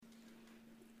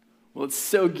Well, it's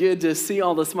so good to see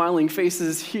all the smiling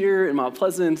faces here in Mount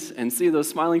Pleasant and see those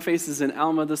smiling faces in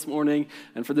Alma this morning.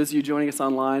 And for those of you joining us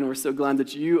online, we're so glad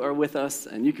that you are with us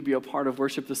and you could be a part of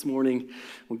worship this morning.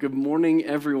 Well, good morning,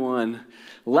 everyone.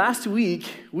 Last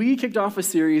week, we kicked off a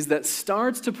series that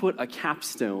starts to put a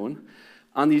capstone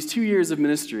on these 2 years of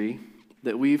ministry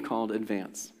that we've called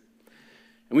Advance.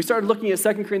 And we started looking at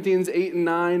 2 Corinthians 8 and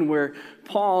 9, where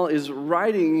Paul is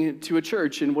writing to a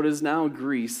church in what is now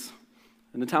Greece,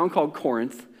 in a town called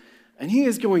Corinth, and he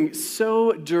is going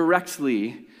so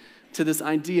directly to this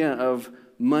idea of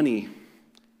money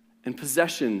and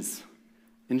possessions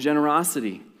and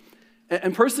generosity.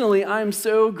 And personally, I'm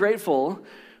so grateful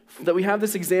that we have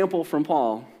this example from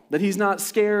Paul, that he's not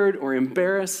scared or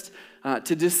embarrassed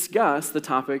to discuss the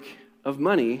topic of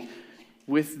money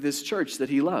with this church that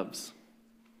he loves.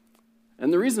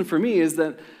 And the reason for me is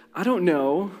that I don't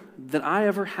know that I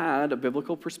ever had a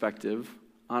biblical perspective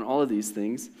on all of these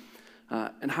things,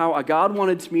 and how God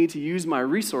wanted me to use my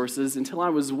resources until I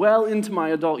was well into my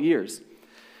adult years.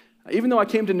 Even though I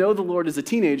came to know the Lord as a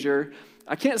teenager,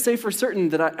 I can't say for certain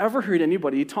that I ever heard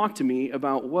anybody talk to me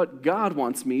about what God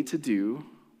wants me to do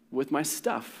with my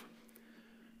stuff,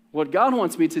 what God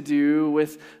wants me to do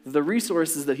with the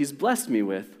resources that He's blessed me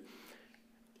with,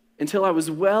 until I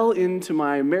was well into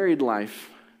my married life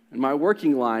and my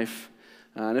working life,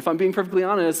 and if I'm being perfectly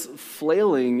honest,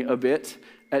 flailing a bit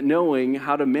at knowing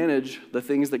how to manage the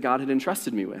things that God had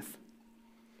entrusted me with.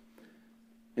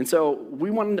 And so we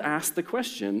wanted to ask the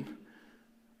question,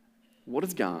 what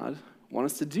does God want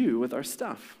us to do with our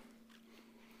stuff?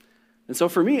 And so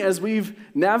for me, as we've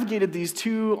navigated these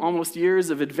 2 almost years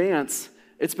of Advance,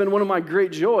 it's been one of my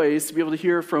great joys to be able to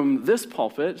hear from this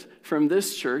pulpit, from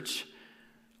this church,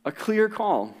 a clear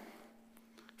call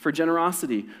for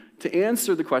generosity, to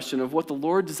answer the question of what the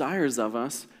Lord desires of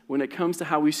us when it comes to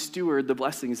how we steward the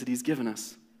blessings that He's given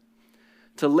us.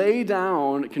 To lay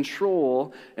down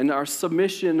control and our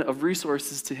submission of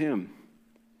resources to Him.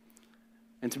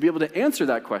 And to be able to answer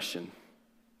that question,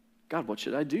 God, what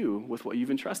should I do with what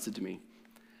You've entrusted to me?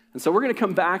 And so we're going to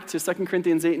come back to 2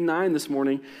 Corinthians 8 and 9 this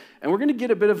morning, and we're going to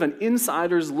get a bit of an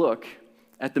insider's look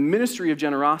at the ministry of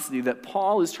generosity that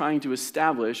Paul is trying to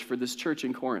establish for this church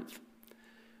in Corinth.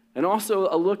 And also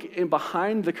a look in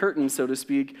behind the curtain, so to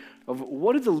speak, of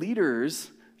what do the leaders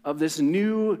of this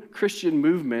new Christian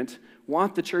movement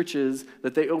want the churches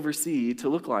that they oversee to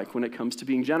look like when it comes to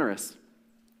being generous.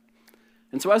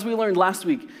 And so as we learned last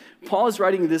week, Paul is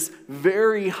writing this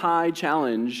very high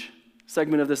challenge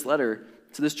segment of this letter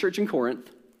to this church in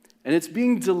Corinth, and it's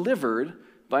being delivered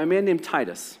by a man named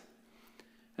Titus.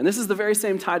 And this is the very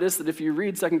same Titus that if you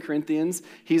read 2 Corinthians,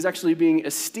 he's actually being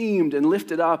esteemed and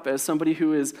lifted up as somebody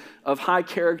who is of high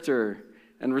character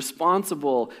and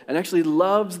responsible and actually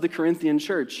loves the Corinthian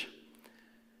church.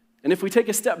 And if we take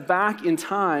a step back in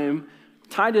time,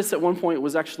 Titus at one point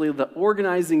was actually the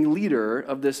organizing leader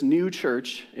of this new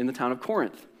church in the town of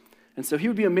Corinth. And so he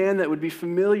would be a man that would be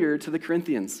familiar to the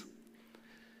Corinthians.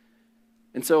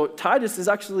 And so Titus is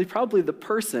actually probably the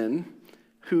person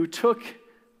who took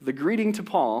the greeting to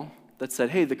Paul that said,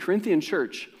 hey, the Corinthian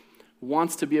church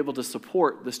wants to be able to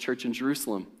support this church in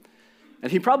Jerusalem.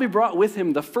 And he probably brought with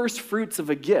him the first fruits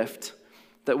of a gift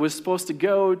that was supposed to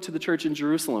go to the church in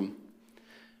Jerusalem.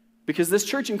 Because this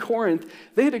church in Corinth,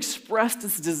 they had expressed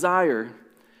its desire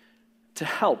to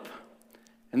help.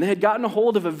 And they had gotten a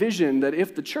hold of a vision that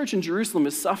if the church in Jerusalem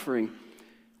is suffering,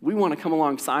 we want to come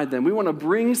alongside them. We want to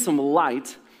bring some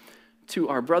light to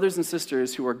our brothers and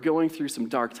sisters who are going through some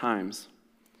dark times.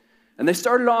 And they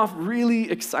started off really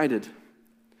excited.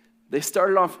 They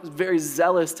started off very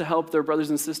zealous to help their brothers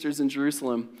and sisters in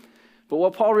Jerusalem. But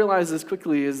what Paul realizes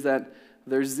quickly is that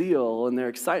their zeal and their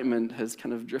excitement has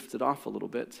kind of drifted off a little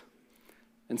bit.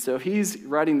 And so he's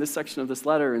writing this section of this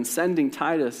letter and sending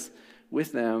Titus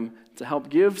with them to help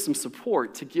give some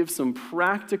support, to give some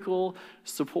practical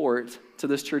support to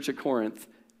this church at Corinth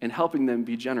and helping them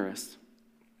be generous.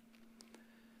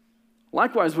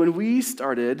 Likewise, when we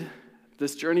started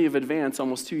this journey of Advance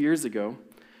almost 2 years ago,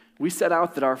 we set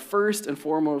out that our first and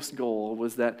foremost goal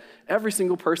was that every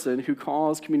single person who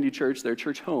calls Community Church their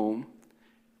church home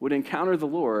would encounter the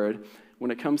Lord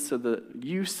when it comes to the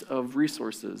use of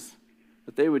resources,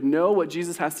 that they would know what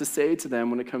Jesus has to say to them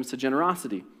when it comes to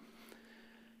generosity.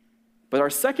 But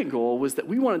our second goal was that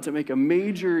we wanted to make a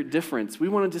major difference. We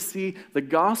wanted to see the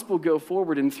gospel go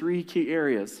forward in 3 key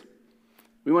areas.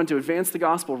 We wanted to advance the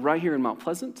gospel right here in Mount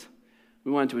Pleasant.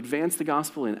 We wanted to advance the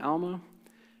gospel in Alma. And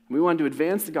we wanted to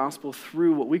advance the gospel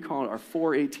through what we call our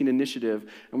 418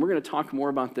 initiative. And we're going to talk more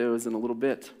about those in a little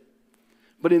bit.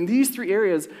 But in these 3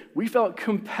 areas, we felt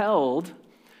compelled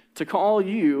to call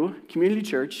you, Community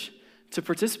Church, to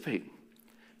participate,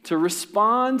 to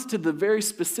respond to the very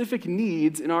specific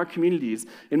needs in our communities,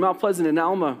 in Mount Pleasant and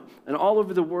Alma, and all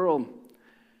over the world.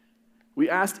 We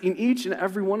asked in each and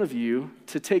every one of you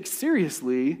to take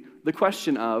seriously the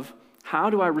question of, how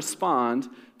do I respond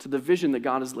to the vision that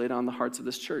God has laid on the hearts of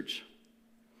this church?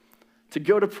 To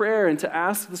go to prayer and to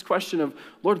ask this question of,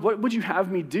 Lord, what would you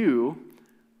have me do?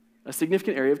 A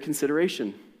significant area of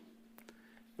consideration.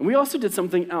 And we also did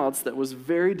something else that was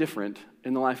very different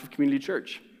in the life of Community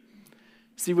Church.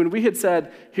 See, when we had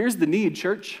said, here's the need,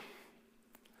 church.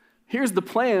 Here's the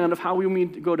plan of how we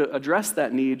need to go to address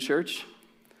that need, church.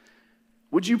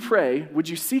 Would you pray? Would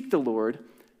you seek the Lord?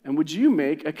 And would you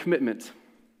make a commitment?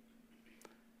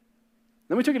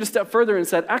 Then we took it a step further and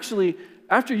said, actually,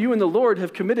 after you and the Lord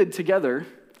have committed together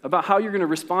about how you're going to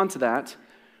respond to that,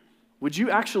 would you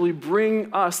actually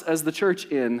bring us as the church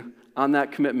in on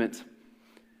that commitment?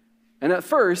 And at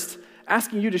first,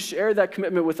 asking you to share that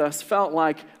commitment with us felt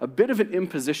like a bit of an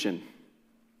imposition.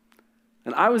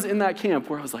 And I was in that camp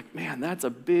where I was like, man, that's a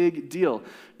big deal.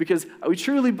 Because we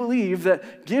truly believe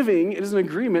that giving is an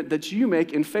agreement that you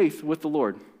make in faith with the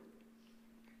Lord.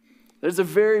 There's a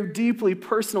very deeply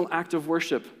personal act of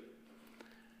worship.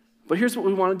 But here's what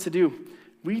we wanted to do.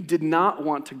 We did not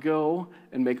want to go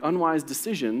and make unwise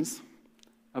decisions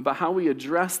about how we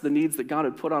address the needs that God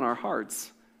had put on our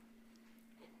hearts.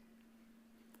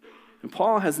 And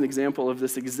Paul has an example of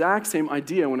this exact same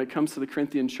idea when it comes to the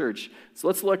Corinthian church. So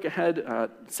let's look ahead,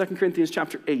 2 Corinthians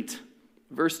chapter 8,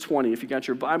 verse 20. If you got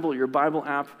your Bible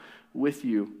app with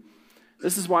you.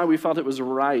 This is why we felt it was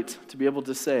right to be able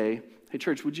to say, hey,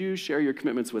 church, would you share your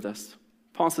commitments with us?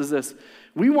 Paul says this,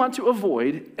 we want to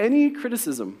avoid any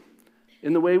criticism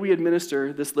in the way we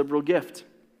administer this liberal gift.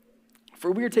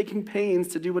 For we are taking pains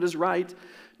to do what is right,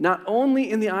 not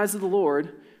only in the eyes of the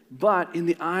Lord, but in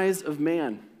the eyes of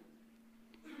man.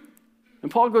 And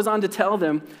Paul goes on to tell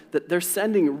them that they're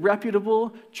sending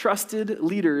reputable, trusted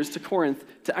leaders to Corinth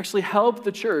to actually help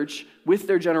the church with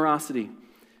their generosity,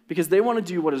 because they want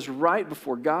to do what is right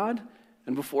before God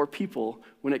and before people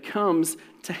when it comes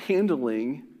to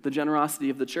handling the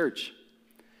generosity of the church.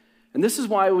 And this is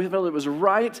why we felt it was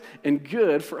right and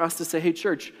good for us to say, hey,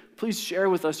 church, please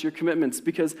share with us your commitments,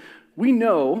 because we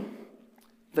know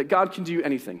that God can do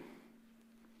anything.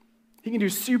 He can do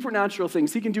supernatural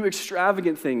things. He can do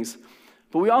extravagant things.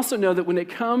 But we also know that when it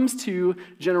comes to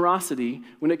generosity,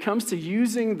 when it comes to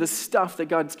using the stuff that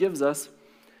God gives us,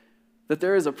 that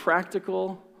there is a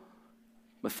practical,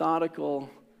 methodical,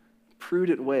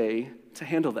 prudent way to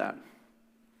handle that.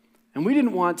 And we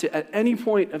didn't want to, at any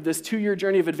point of this 2-year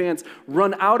journey of advance,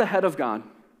 run out ahead of God.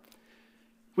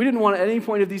 We didn't want at any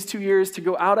point of these 2 years to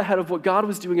go out ahead of what God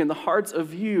was doing in the hearts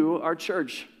of you, our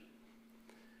church.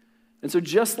 And so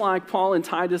just like Paul and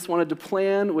Titus wanted to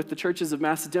plan with the churches of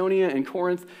Macedonia and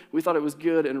Corinth, we thought it was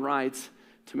good and right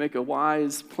to make a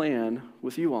wise plan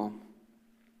with you all.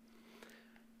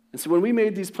 And so when we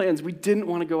made these plans, we didn't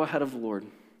want to go ahead of the Lord.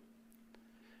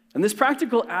 And this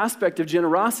practical aspect of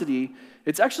generosity,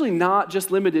 it's actually not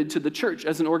just limited to the church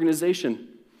as an organization.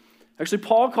 Actually,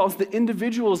 Paul calls the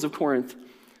individuals of Corinth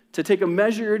to take a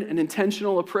measured and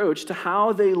intentional approach to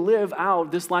how they live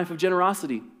out this life of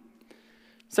generosity.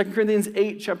 2 Corinthians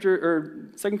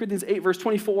 8, verse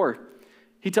 24,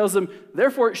 he tells them,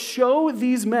 therefore, show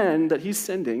these men that he's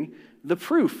sending the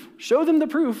proof. Show them the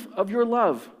proof of your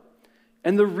love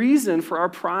and the reason for our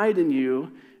pride in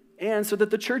you, and so that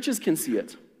the churches can see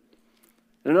it.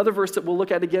 And another verse that we'll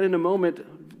look at again in a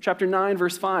moment, chapter 9,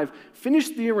 verse 5, finish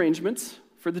the arrangements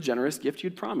for the generous gift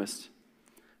you'd promised.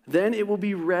 Then it will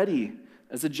be ready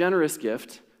as a generous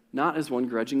gift, not as one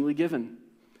grudgingly given.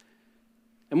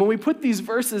 And when we put these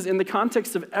verses in the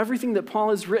context of everything that Paul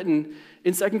has written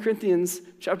in 2 Corinthians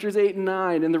chapters 8 and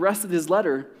 9 and the rest of his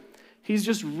letter, he's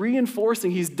just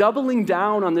reinforcing, he's doubling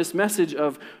down on this message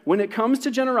of when it comes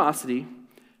to generosity,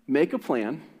 make a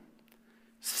plan,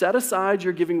 set aside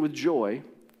your giving with joy,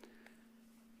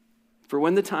 for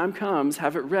when the time comes,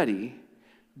 have it ready,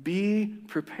 be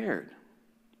prepared.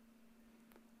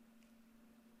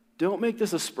 Don't make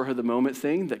this a spur-of-the-moment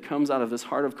thing that comes out of this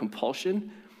heart of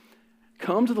compulsion.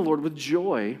 Come to the Lord with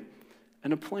joy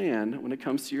and a plan when it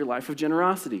comes to your life of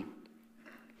generosity.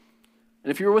 And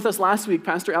if you were with us last week,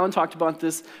 Pastor Allen talked about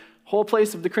this whole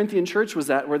place of the Corinthian church was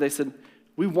at where they said,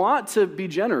 we want to be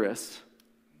generous.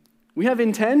 We have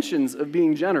intentions of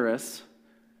being generous.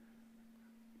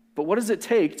 But what does it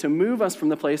take to move us from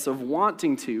the place of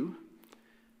wanting to,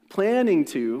 planning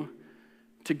to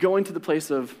going to the place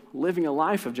of living a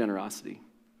life of generosity?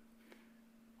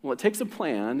 Well, it takes a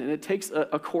plan, and it takes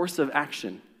a course of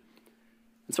action.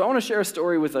 And so I want to share a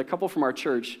story with a couple from our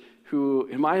church who,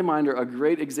 in my mind, are a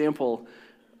great example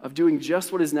of doing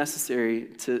just what is necessary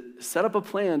to set up a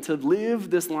plan to live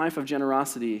this life of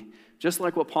generosity, just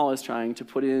like what Paul is trying to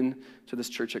put in to this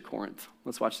church at Corinth.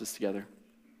 Let's watch this together.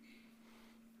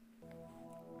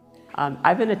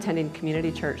 I've been attending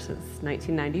community church since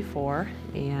 1994,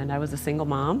 and I was a single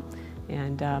mom,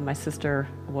 and my sister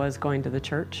was going to the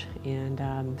church,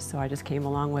 and so I just came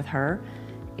along with her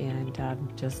and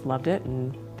just loved it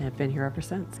and have been here ever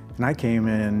since. And I came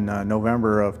in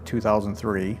November of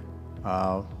 2003,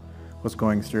 was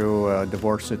going through a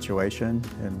divorce situation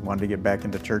and wanted to get back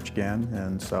into church again,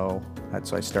 and so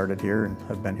that's why I started here and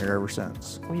have been here ever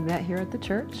since. We met here at the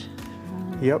church.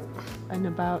 Yep. In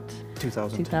about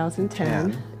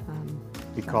 2010.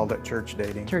 We called it church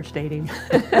dating. Church dating.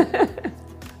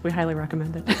 We highly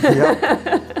recommend it.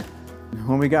 Yep.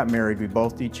 When we got married, we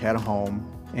both each had a home,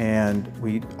 and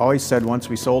we always said once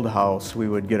we sold a house, we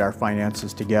would get our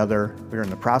finances together. We were in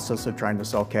the process of trying to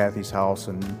sell Kathy's house,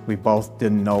 and we both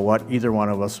didn't know what either one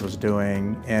of us was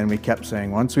doing, and we kept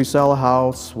saying, once we sell a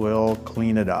house, we'll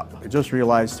clean it up. I just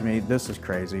realized to me, this is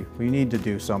crazy. We need to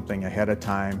do something ahead of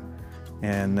time,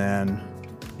 and then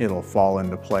it'll fall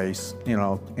into place.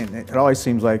 And it always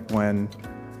seems like when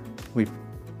we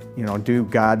do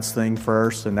God's thing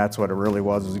first, and that's what it really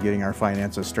was, is getting our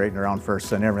finances straightened around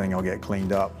first, then everything will get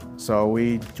cleaned up. So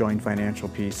we joined Financial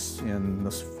Peace in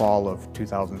this fall of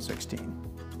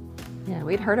 2016. Yeah,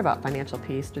 we'd heard about Financial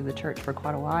Peace through the church for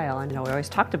quite a while, and we always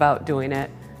talked about doing it,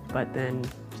 but then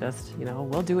just,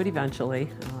 we'll do it eventually.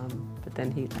 But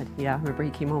then I remember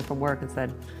he came home from work and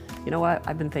said, you know what,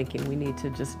 I've been thinking we need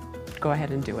to just go ahead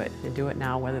and do it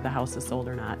now, whether the house is sold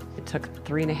or not. It took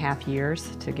 3.5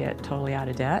 years to get totally out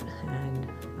of debt,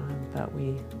 but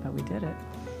we did it.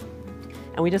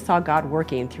 And we just saw God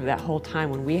working through that whole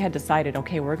time when we had decided,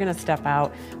 okay, we're going to step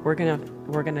out, we're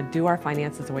going to do our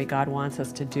finances the way God wants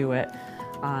us to do it,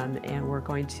 and we're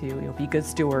going to be good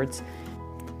stewards.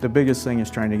 The biggest thing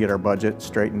is trying to get our budget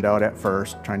straightened out at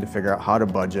first, trying to figure out how to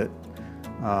budget.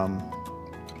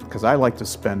 Because I like to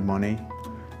spend money,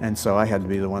 and so I had to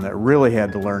be the one that really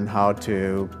had to learn how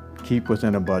to keep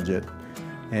within a budget.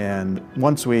 And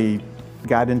once we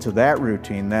got into that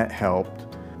routine, that helped.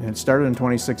 And it started in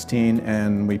 2016,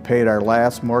 and we paid our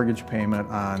last mortgage payment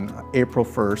on April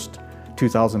 1st,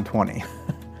 2020,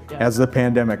 as the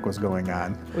pandemic was going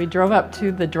on. We drove up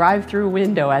to the drive-through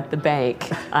window at the bank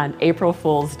on April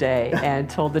Fool's Day and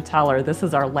told the teller, this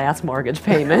is our last mortgage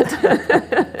payment,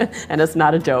 and it's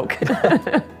not a joke.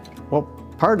 Well,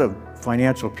 part of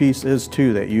Financial Peace is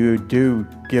too that you do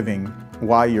giving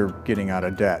while you're getting out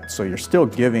of debt. So you're still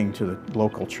giving to the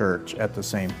local church at the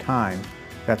same time.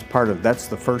 That's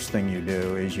the first thing you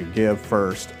do, is you give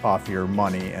first off your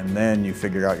money, and then you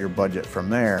figure out your budget from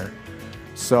there.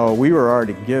 So we were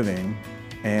already giving,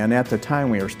 and at the time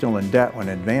we were still in debt when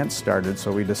Advance started,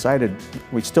 so we decided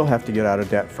we still have to get out of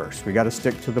debt first. We got to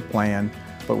stick to the plan,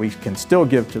 but we can still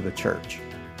give to the church.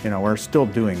 We're still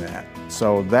doing that.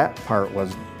 So that part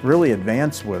was really,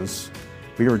 Advance was,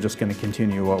 we were just going to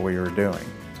continue what we were doing.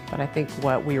 But I think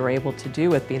what we were able to do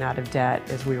with being out of debt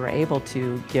is we were able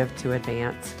to give to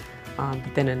Advance.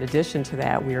 But then in addition to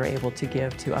that, we were able to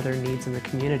give to other needs in the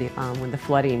community. When the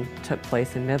flooding took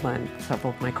place in Midland,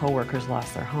 several of my coworkers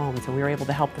lost their homes, and we were able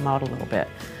to help them out a little bit.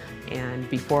 And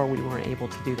before, we weren't able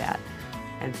to do that.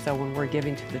 And so when we're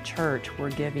giving to the church,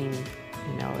 we're giving,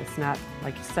 it's not,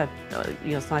 like you said,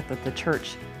 it's not that the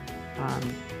church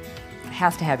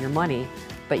has to have your money,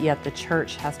 but yet the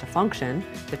church has to function,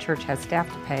 the church has staff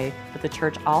to pay, but the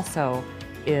church also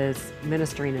is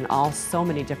ministering in so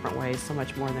many different ways, so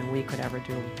much more than we could ever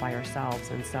do by ourselves.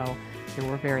 And so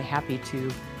we're very happy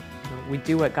to, we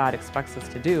do what God expects us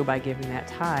to do by giving that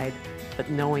tithe, but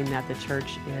knowing that the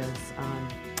church is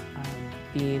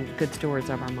being good stewards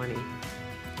of our money.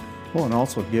 Well, and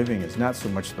also giving is not so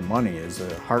much the money, is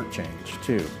a heart change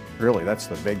too. Really, that's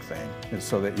the big thing, is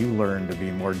so that you learn to be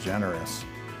more generous.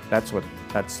 That's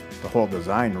the whole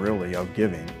design really of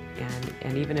giving.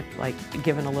 And even if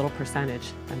given a little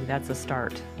percentage, that's a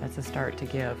start. That's a start to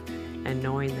give, and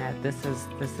knowing that this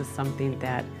is something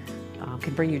that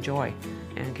can bring you joy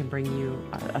and can bring you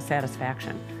a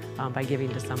satisfaction by giving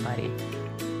to somebody.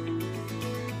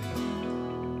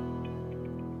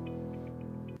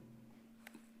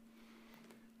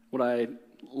 What I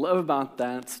love about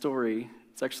that story,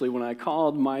 it's actually when I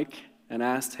called Mike and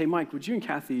asked, hey Mike, would you and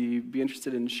Kathy be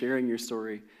interested in sharing your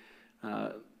story?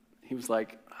 He was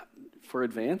like, for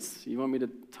Advance? You want me to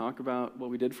talk about what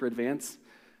we did for Advance?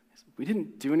 We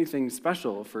didn't do anything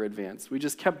special for Advance. We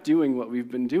just kept doing what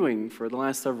we've been doing for the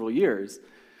last several years.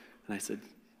 And I said,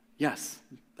 yes,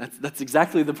 that's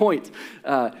exactly the point,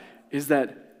 is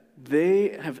that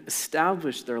they have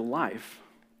established their life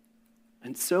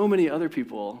and so many other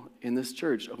people in this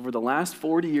church over the last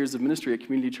 40 years of ministry at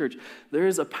Community Church, there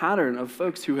is a pattern of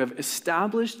folks who have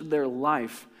established their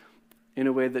life in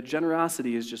a way that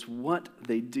generosity is just what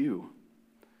they do.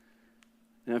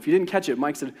 Now, if you didn't catch it,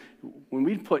 Mike said, when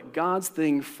we put God's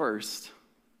thing first,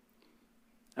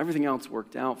 everything else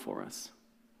worked out for us.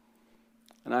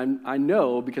 And I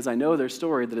know, because I know their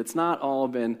story, that it's not all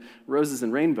been roses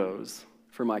and rainbows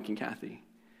for Mike and Kathy.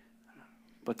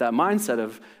 But that mindset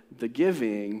of the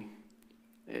giving,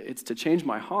 it's to change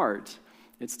my heart.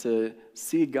 It's to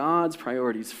see God's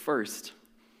priorities first.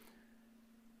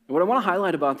 And what I want to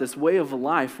highlight about this way of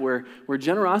life where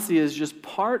generosity is just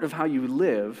part of how you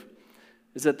live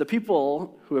is that the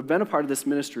people who have been a part of this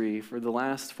ministry for the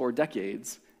last 4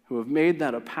 decades, who have made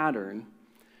that a pattern,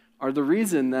 are the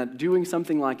reason that doing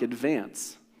something like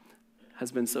Advance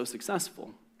has been so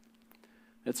successful.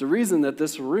 It's a reason that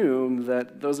this room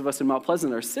that those of us in Mount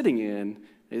Pleasant are sitting in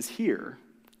is here.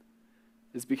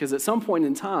 Is because at some point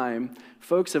in time,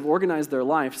 folks have organized their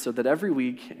life so that every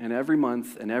week and every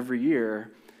month and every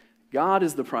year, God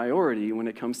is the priority when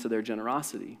it comes to their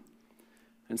generosity.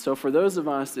 And so for those of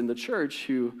us in the church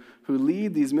who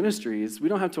lead these ministries, we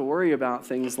don't have to worry about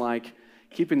things like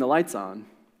keeping the lights on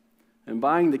and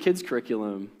buying the kids'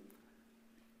 curriculum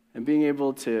and being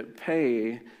able to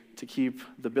pay to keep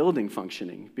the building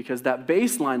functioning, because that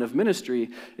baseline of ministry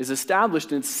is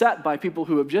established and set by people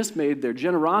who have just made their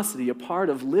generosity a part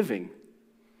of living.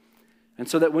 And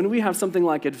so that when we have something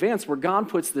like Advance, where God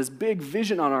puts this big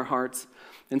vision on our hearts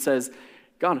and says,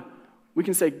 God, we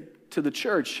can say to the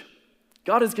church,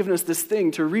 God has given us this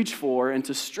thing to reach for and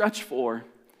to stretch for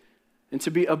and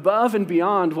to be above and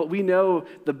beyond what we know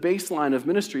the baseline of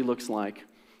ministry looks like.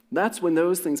 That's when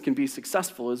those things can be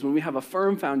successful, is when we have a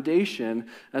firm foundation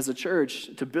as a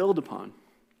church to build upon.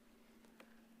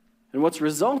 And what's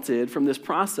resulted from this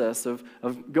process of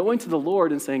going to the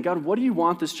Lord and saying, God, what do you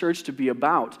want this church to be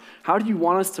about? How do you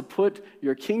want us to put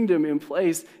your kingdom in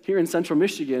place here in Central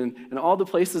Michigan and all the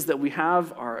places that we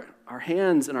have our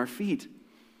hands and our feet?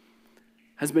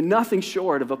 Has been nothing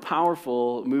short of a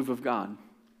powerful move of God.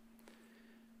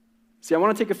 See, I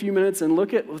want to take a few minutes and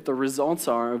look at what the results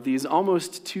are of these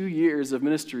almost 2 years of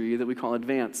ministry that we call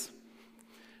Advance.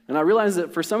 And I realize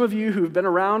that for some of you who've been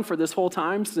around for this whole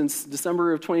time, since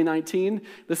December of 2019,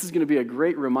 this is going to be a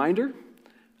great reminder.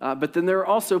 But then there are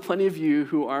also plenty of you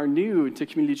who are new to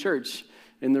Community Church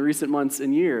in the recent months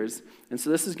and years. And so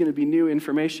this is going to be new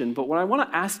information. But what I want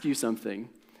to ask you something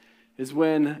is,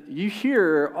 when you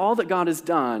hear all that God has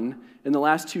done in the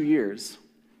last 2 years,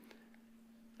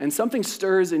 and something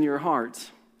stirs in your heart,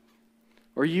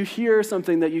 or you hear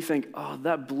something that you think, oh,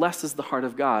 that blesses the heart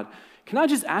of God, can I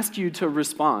just ask you to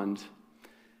respond?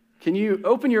 Can you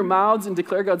open your mouths and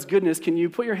declare God's goodness? Can you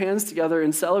put your hands together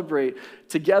and celebrate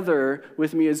together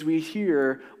with me as we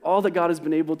hear all that God has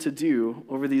been able to do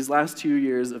over these last 2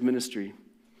 years of ministry?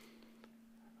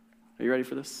 Are you ready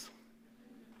for this?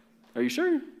 Are you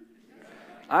sure?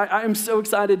 I am so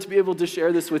excited to be able to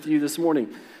share this with you this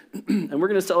morning. And we're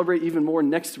going to celebrate even more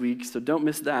next week, so don't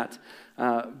miss that.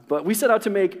 But we set out to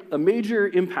make a major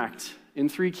impact in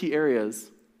 3 key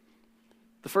areas.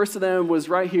 The first of them was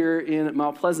right here in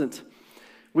Mount Pleasant.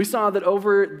 We saw that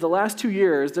over the last 2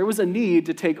 years, there was a need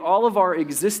to take all of our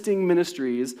existing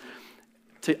ministries,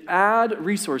 to add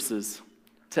resources,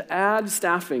 to add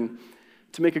staffing,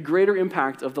 to make a greater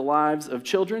impact of the lives of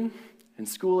children and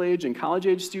school-age and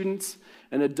college-age students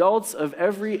and adults of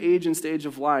every age and stage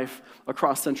of life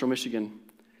across Central Michigan.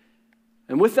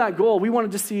 And with that goal, we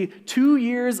wanted to see 2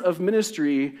 years of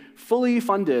ministry fully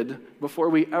funded before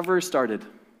we ever started.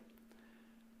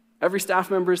 Every staff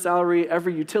member's salary,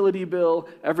 every utility bill,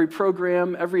 every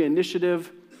program, every initiative,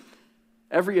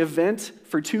 every event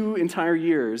for 2 entire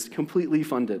years completely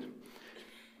funded.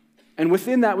 And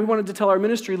within that, we wanted to tell our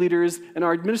ministry leaders and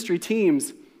our ministry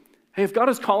teams, hey, if God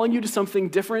is calling you to something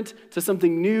different, to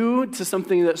something new, to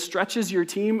something that stretches your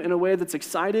team in a way that's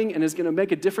exciting and is going to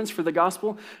make a difference for the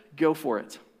gospel, go for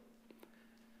it.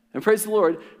 And praise the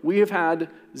Lord, we have had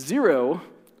 0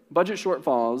 budget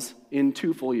shortfalls in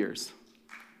 2 full years.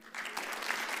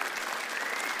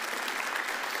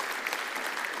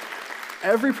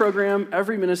 Every program,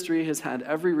 every ministry has had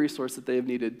every resource that they have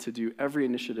needed to do every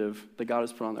initiative that God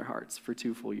has put on their hearts for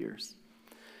 2 full years.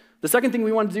 The second thing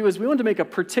we wanted to do is we wanted to make a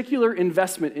particular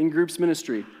investment in groups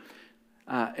ministry.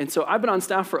 And so I've been on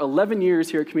staff for 11 years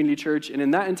here at Community Church, and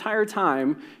in that entire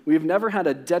time, we have never had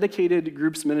a dedicated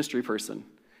groups ministry person.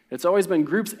 It's always been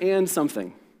groups and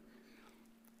something.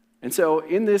 And so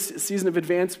in this season of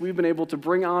Advance, we've been able to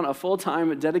bring on a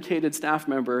full-time dedicated staff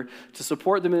member to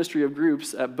support the ministry of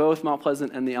groups at both Mount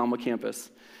Pleasant and the Alma campus.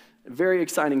 Very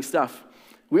exciting stuff.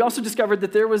 We also discovered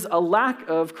that there was a lack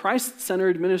of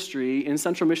Christ-centered ministry in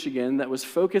Central Michigan that was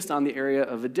focused on the area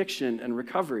of addiction and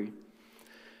recovery.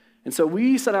 And so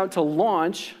we set out to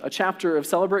launch a chapter of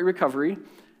Celebrate Recovery,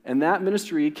 and that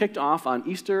ministry kicked off on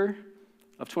Easter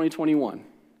of 2021.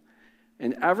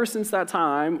 And ever since that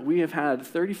time, we have had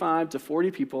 35 to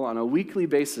 40 people on a weekly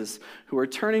basis who are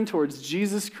turning towards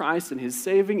Jesus Christ and his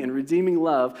saving and redeeming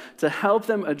love to help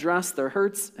them address their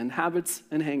hurts and habits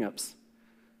and hang-ups.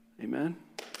 Amen?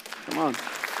 Come on.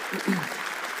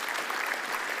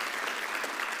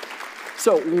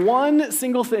 So one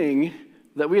single thing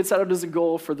that we had set out as a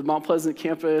goal for the Mount Pleasant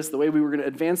campus, the way we were going to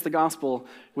advance the gospel,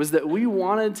 was that we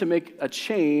wanted to make a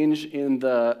change in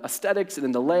the aesthetics and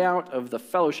in the layout of the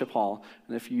fellowship hall.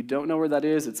 And if you don't know where that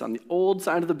is, it's on the old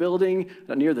side of the building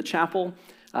near the chapel.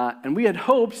 And we had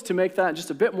hoped to make that just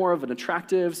a bit more of an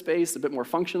attractive space, a bit more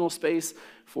functional space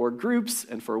for groups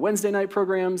and for Wednesday night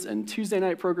programs and Tuesday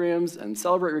night programs and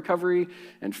Celebrate Recovery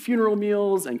and funeral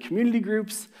meals and community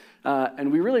groups.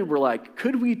 And we really were like,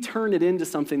 could we turn it into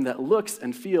something that looks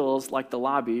and feels like the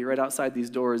lobby right outside these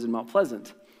doors in Mount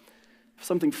Pleasant?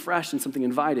 Something fresh and something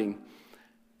inviting.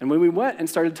 And when we went and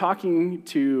started talking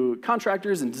to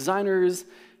contractors and designers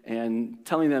and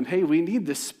telling them, hey, we need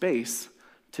this space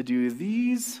to do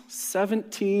these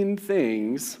 17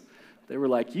 things, they were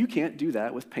like, you can't do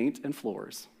that with paint and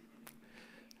floors.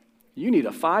 You need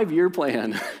a 5-year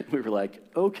plan. We were like,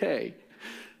 okay.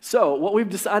 So what we've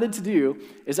decided to do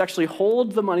is actually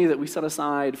hold the money that we set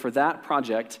aside for that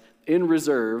project in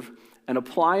reserve and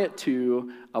apply it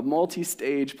to a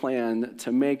multi-stage plan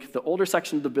to make the older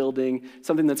section of the building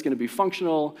something that's going to be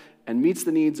functional and meets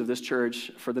the needs of this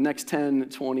church for the next 10,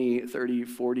 20, 30,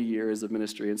 40 years of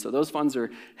ministry. And so those funds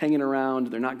are hanging around.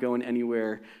 They're not going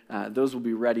anywhere. Those will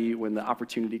be ready when the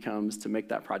opportunity comes to make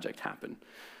that project happen.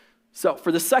 So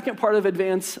for the second part of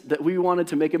Advance that we wanted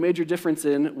to make a major difference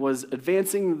in was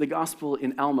advancing the gospel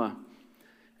in Alma.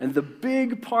 And the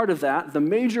big part of that, the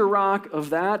major rock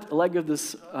of that leg of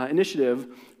this initiative,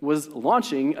 was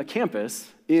launching a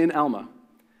campus in Alma.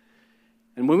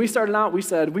 And when we started out, we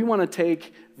said we want to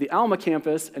take the Alma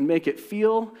campus and make it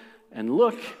feel and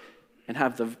look and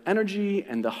have the energy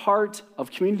and the heart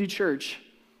of community church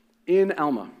in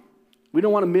Alma. We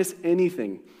don't want to miss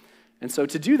anything. And so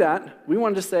to do that, we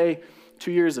wanted to say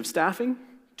 2 years of staffing,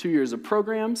 2 years of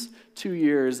programs, 2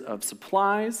 years of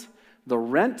supplies, the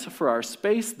rent for our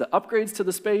space, the upgrades to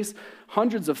the space,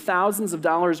 hundreds of thousands of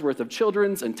dollars worth of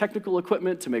children's and technical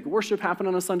equipment to make worship happen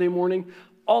on a Sunday morning.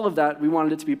 All of that, we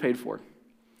wanted it to be paid for.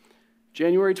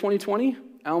 January 2020,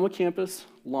 Alma campus,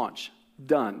 launch,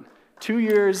 done. 2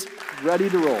 years, ready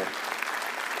to roll.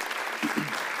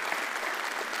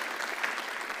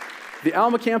 The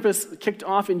Alma campus kicked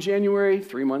off in January,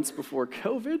 3 months before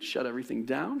COVID shut everything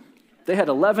down. They had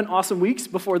 11 awesome weeks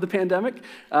before the pandemic.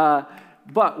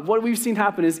 But what we've seen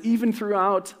happen is even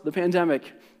throughout the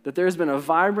pandemic, that there's been a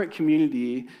vibrant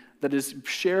community that is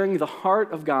sharing the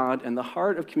heart of God and the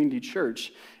heart of community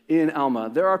church in Alma.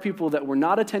 There are people that were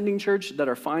not attending church that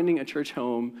are finding a church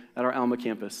home at our Alma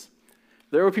campus.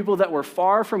 There are people that were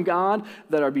far from God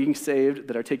that are being saved,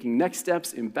 that are taking next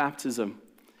steps in baptism.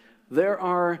 There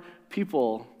are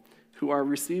people who are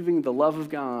receiving the love of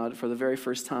God for the very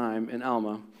first time in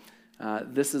Alma.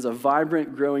 This is a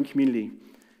vibrant, growing community.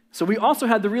 So we also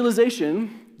had the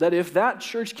realization that if that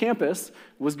church campus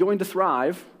was going to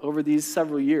thrive over these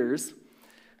several years,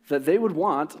 that they would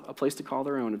want a place to call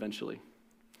their own eventually.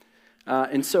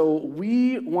 And so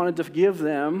we wanted to give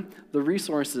them the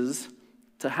resources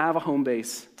to have a home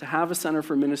base, to have a center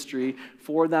for ministry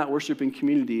for that worshiping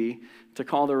community to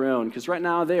call their own. Because right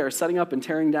now they are setting up and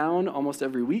tearing down almost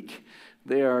every week.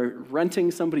 They are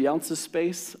renting somebody else's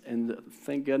space, and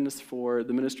thank goodness for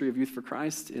the Ministry of Youth for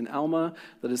Christ in Alma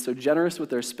that is so generous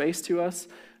with their space to us,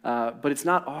 but it's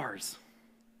not ours.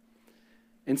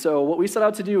 And so what we set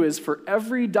out to do is for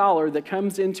every dollar that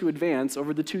comes into Advance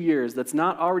over the 2 years that's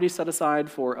not already set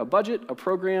aside for a budget, a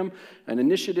program, an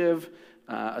initiative,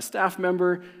 a staff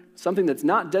member, something that's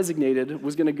not designated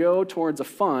was going to go towards a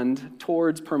fund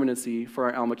towards permanency for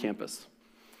our Alma campus.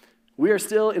 We are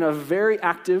still in a very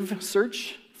active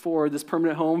search for this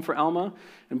permanent home for Alma.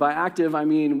 And by active, I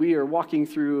mean we are walking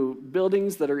through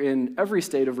buildings that are in every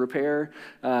state of repair,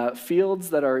 fields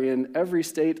that are in every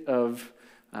state of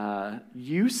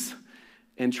use,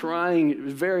 and trying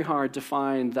very hard to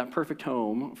find that perfect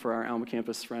home for our Alma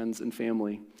campus friends and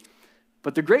family.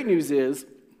 But the great news is,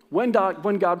 when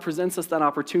God presents us that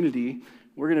opportunity,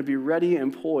 we're going to be ready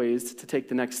and poised to take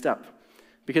the next step.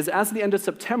 Because as of the end of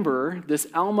September, this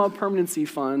Alma Permanency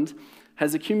Fund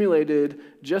has accumulated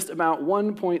just about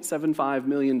 $1.75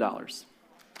 million.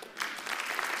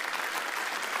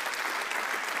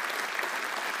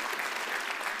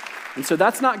 And so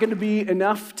that's not going to be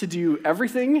enough to do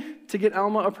everything to get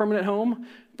Alma a permanent home,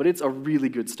 but it's a really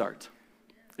good start.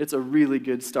 It's a really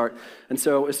good start. And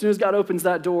so as soon as God opens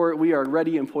that door, we are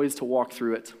ready and poised to walk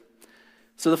through it.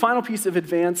 So the final piece of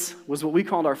advance was what we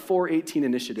called our 418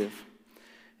 initiative.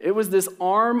 It was this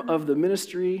arm of the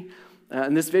ministry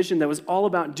and this vision that was all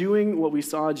about doing what we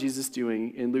saw Jesus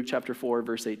doing in Luke chapter 4,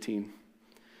 verse 18.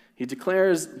 He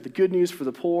declares the good news for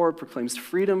the poor, proclaims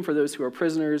freedom for those who are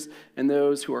prisoners and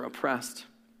those who are oppressed.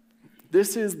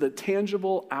 This is the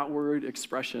tangible outward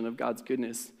expression of God's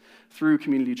goodness through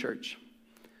Community Church.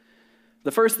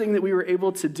 The first thing that we were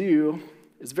able to do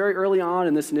is very early on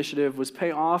in this initiative was pay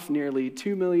off nearly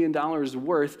 $2 million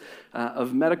worth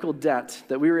of medical debt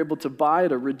that we were able to buy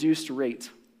at a reduced rate.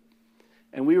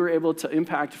 And we were able to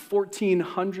impact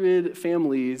 1,400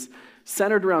 families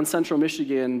centered around central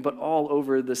Michigan, but all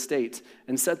over the state,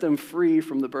 and set them free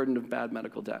from the burden of bad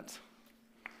medical debt.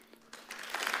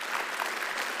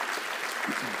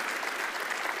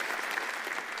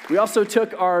 We also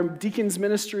took our deacons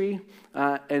ministry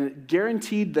and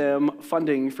guaranteed them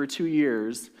funding for 2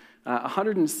 years,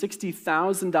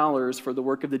 $160,000 for the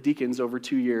work of the deacons over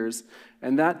 2 years.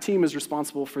 And that team is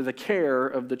responsible for the care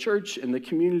of the church and the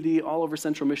community all over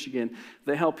central Michigan.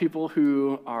 They help people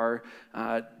who are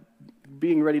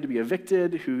being ready to be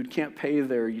evicted, who can't pay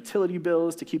their utility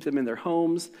bills to keep them in their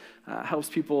homes, helps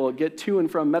people get to and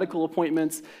from medical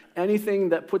appointments, anything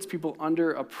that puts people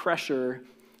under a pressure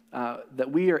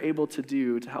that we are able to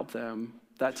do to help them.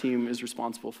 That team is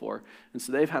responsible for. And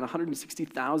so they've had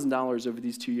 $160,000 over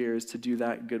these 2 years to do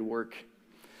that good work.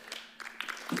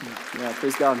 Yeah,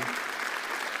 praise God.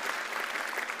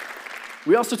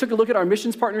 We also took a look at our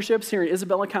missions partnerships here in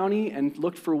Isabella County and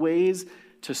looked for ways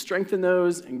to strengthen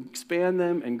those and expand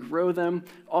them and grow them.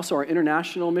 Also, our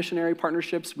international missionary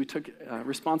partnerships, we took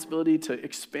responsibility to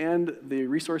expand the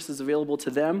resources available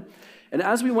to them. And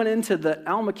as we went into the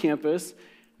Alma campus,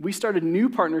 we started new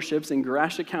partnerships in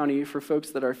Gratiot County for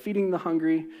folks that are feeding the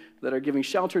hungry, that are giving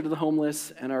shelter to the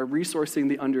homeless, and are resourcing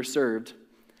the underserved.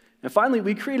 And finally,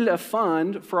 we created a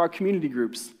fund for our community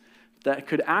groups that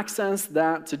could access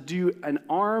that to do an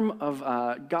arm of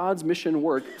God's mission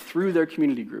work through their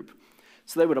community group.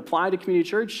 So they would apply to Community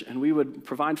Church, and we would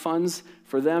provide funds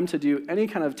for them to do any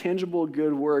kind of tangible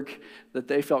good work that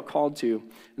they felt called to.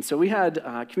 And so we had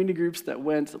community groups that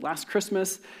went last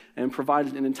Christmas and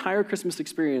provided an entire Christmas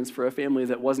experience for a family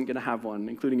that wasn't going to have one,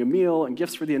 including a meal and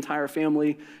gifts for the entire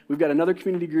family. We've got another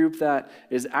community group that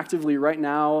is actively right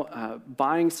now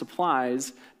buying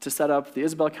supplies to set up the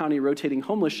Isabella County Rotating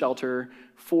Homeless Shelter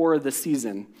for the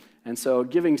season. And so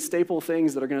giving staple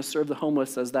things that are going to serve the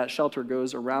homeless as that shelter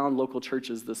goes around local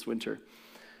churches this winter.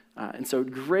 And so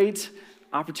great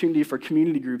opportunity for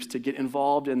community groups to get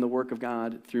involved in the work of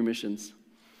God through missions.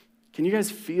 Can you guys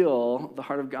feel the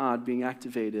heart of God being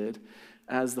activated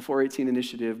as the 418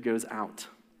 initiative goes out?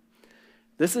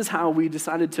 This is how we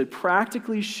decided to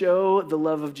practically show the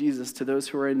love of Jesus to those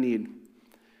who are in need,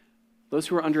 those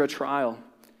who are under a trial.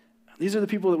 These are the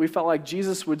people that we felt like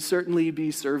Jesus would certainly be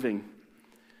serving.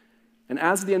 And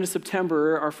as of the end of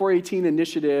September, our 418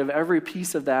 initiative, every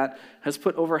piece of that has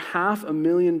put over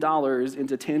 $500,000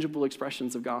 into tangible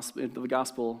expressions of the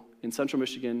gospel in central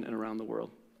Michigan and around the world.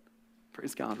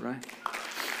 Praise God, right?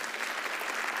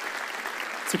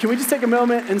 So can we just take a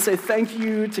moment and say thank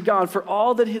you to God for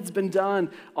all that has been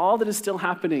done, all that is still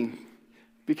happening?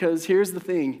 Because here's the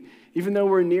thing, even though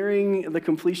we're nearing the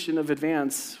completion of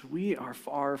Advance, we are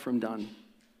far from done.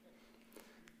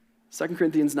 2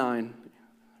 Corinthians 9.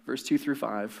 Verse 2 through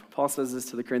 5, Paul says this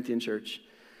to the Corinthian church.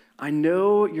 I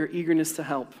know your eagerness to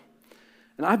help,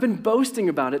 and I've been boasting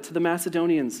about it to the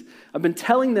Macedonians. I've been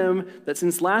telling them that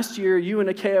since last year you and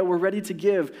Achaia were ready to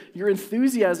give, your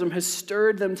enthusiasm has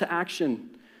stirred them to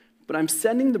action. But I'm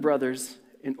sending the brothers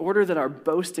in order that our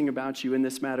boasting about you in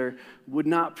this matter would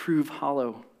not prove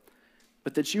hollow,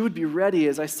 but that you would be ready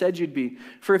as I said you'd be.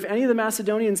 For if any of the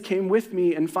Macedonians came with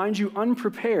me and find you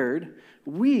unprepared,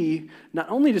 we, not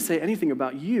only to say anything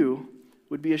about you,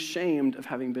 would be ashamed of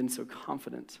having been so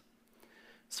confident.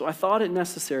 So I thought it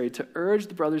necessary to urge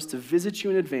the brothers to visit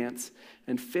you in advance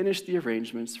and finish the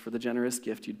arrangements for the generous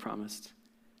gift you'd promised.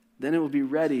 Then it will be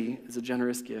ready as a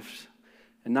generous gift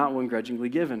and not one grudgingly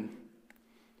given.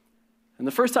 And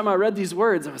the first time I read these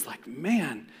words, I was like,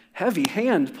 man, heavy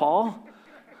hand, Paul.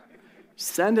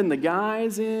 Sending the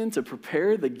guys in to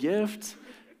prepare the gift.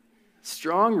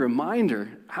 Strong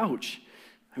reminder. Ouch.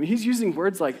 I mean, he's using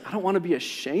words like, I don't want to be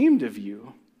ashamed of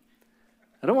you.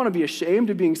 I don't want to be ashamed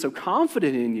of being so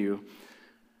confident in you.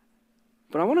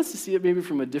 But I want us to see it maybe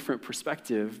from a different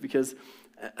perspective, because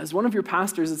as one of your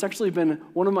pastors, it's actually been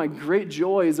one of my great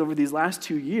joys over these last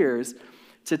 2 years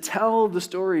to tell the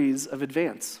stories of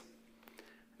Advance,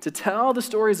 to tell the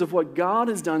stories of what God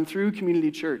has done through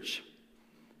Community Church,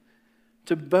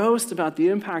 to boast about the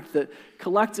impact that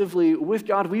collectively with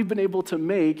God we've been able to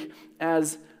make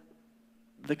as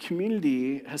the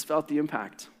community has felt the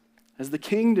impact, as the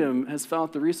kingdom has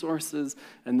felt the resources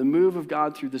and the move of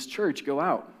God through this church go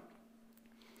out.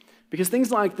 Because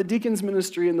things like the deacons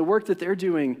ministry and the work that they're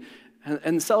doing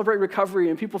and Celebrate Recovery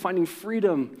and people finding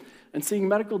freedom and seeing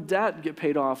medical debt get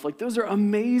paid off, like those are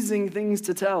amazing things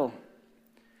to tell.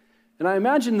 And I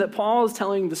imagine that Paul is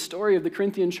telling the story of the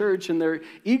Corinthian church and their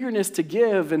eagerness to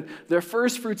give and their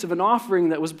first fruits of an offering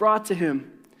that was brought to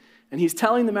him. And he's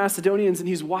telling the Macedonians and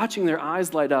he's watching their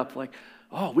eyes light up like,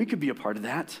 oh, we could be a part of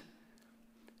that.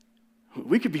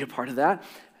 We could be a part of that.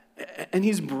 And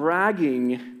he's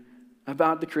bragging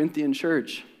about the Corinthian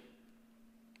church.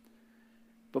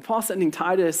 But Paul sending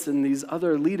Titus and these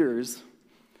other leaders,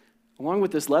 along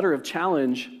with this letter of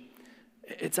challenge,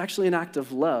 it's actually an act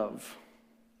of love.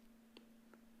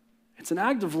 It's an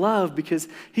act of love because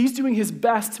he's doing his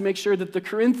best to make sure that the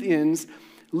Corinthians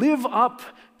live up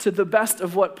to the best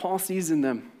of what Paul sees in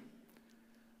them.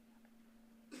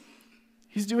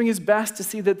 He's doing his best to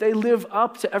see that they live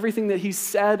up to everything that he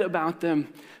said about them,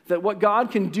 that what God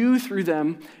can do through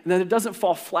them, and that it doesn't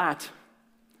fall flat.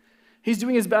 He's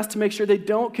doing his best to make sure they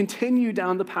don't continue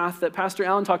down the path that Pastor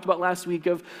Allen talked about last week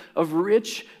of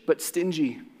rich but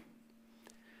stingy.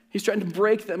 He's trying to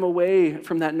break them away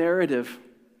from that narrative.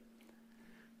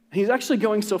 He's actually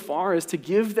going so far as to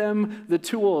give them the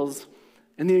tools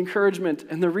and the encouragement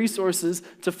and the resources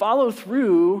to follow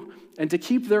through and to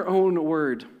keep their own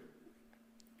word.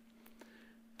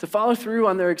 To follow through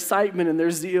on their excitement and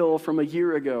their zeal from a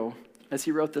year ago as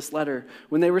he wrote this letter,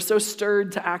 when they were so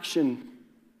stirred to action,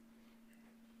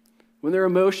 when their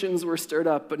emotions were stirred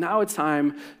up. But now it's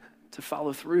time to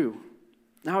follow through.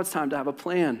 Now it's time to have a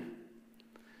plan.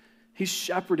 He's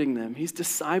shepherding them. He's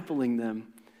discipling them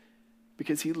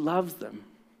because he loves them.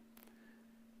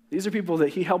 These are people that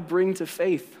he helped bring to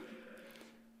faith,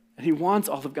 and he wants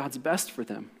all of God's best for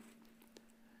them.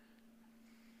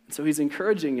 And so he's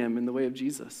encouraging them in the way of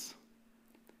Jesus.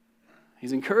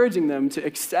 He's encouraging them to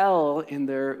excel in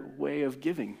their way of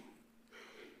giving.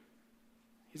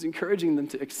 He's encouraging them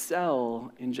to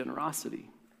excel in generosity.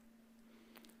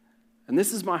 And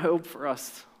this is my hope for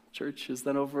us, church, is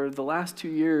that over the last 2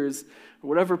 years,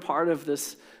 whatever part of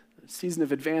this season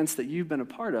of Advance that you've been a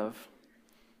part of,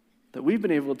 that we've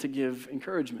been able to give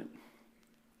encouragement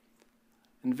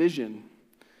and vision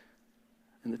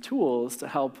and the tools to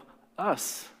help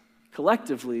us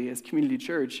collectively as Community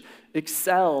Church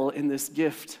excel in this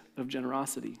gift of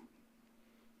generosity.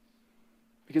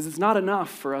 Because it's not enough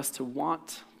for us to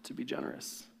want to be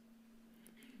generous.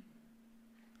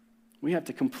 We have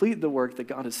to complete the work that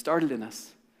God has started in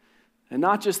us. And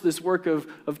not just this work of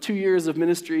 2 years of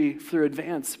ministry through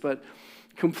Advance, but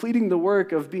completing the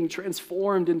work of being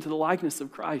transformed into the likeness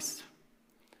of Christ,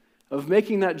 of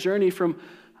making that journey from,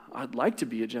 I'd like to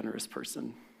be a generous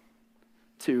person,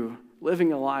 to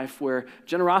living a life where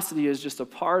generosity is just a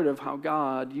part of how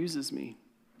God uses me.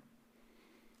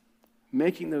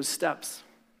 Making those steps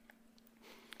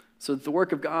so that the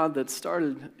work of God that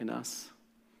started in us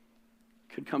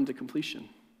could come to completion.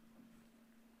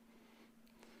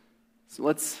 So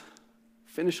let's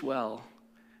finish well.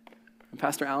 And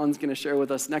Pastor Allen's going to share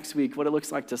with us next week what it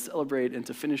looks like to celebrate and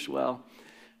to finish well.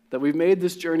 That we've made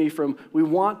this journey from we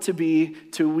want to be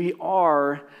to we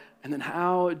are, and then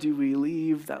how do we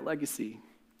leave that legacy?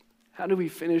 How do we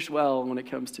finish well when it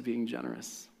comes to being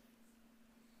generous?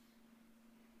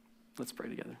 Let's pray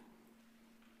together.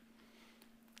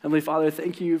 Heavenly Father,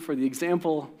 thank you for the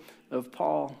example of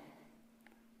Paul,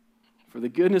 for the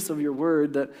goodness of your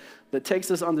word that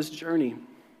takes us on this journey.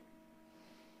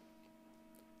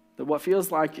 That what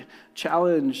feels like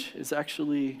challenge is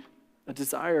actually a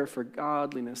desire for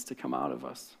godliness to come out of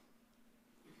us.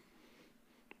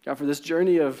 God, for this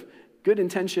journey of good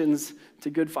intentions to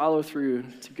good follow-through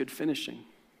to good finishing.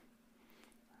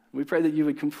 We pray that you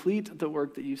would complete the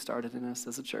work that you started in us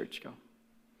as a church, God.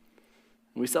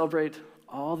 And we celebrate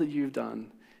all that you've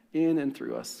done in and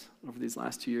through us over these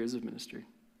last 2 years of ministry.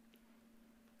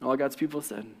 All God's people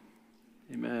said,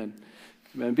 amen.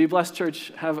 Amen. Be blessed,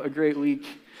 church. Have a great week.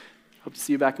 Hope to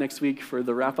see you back next week for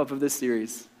the wrap-up of this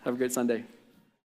series. Have a great Sunday.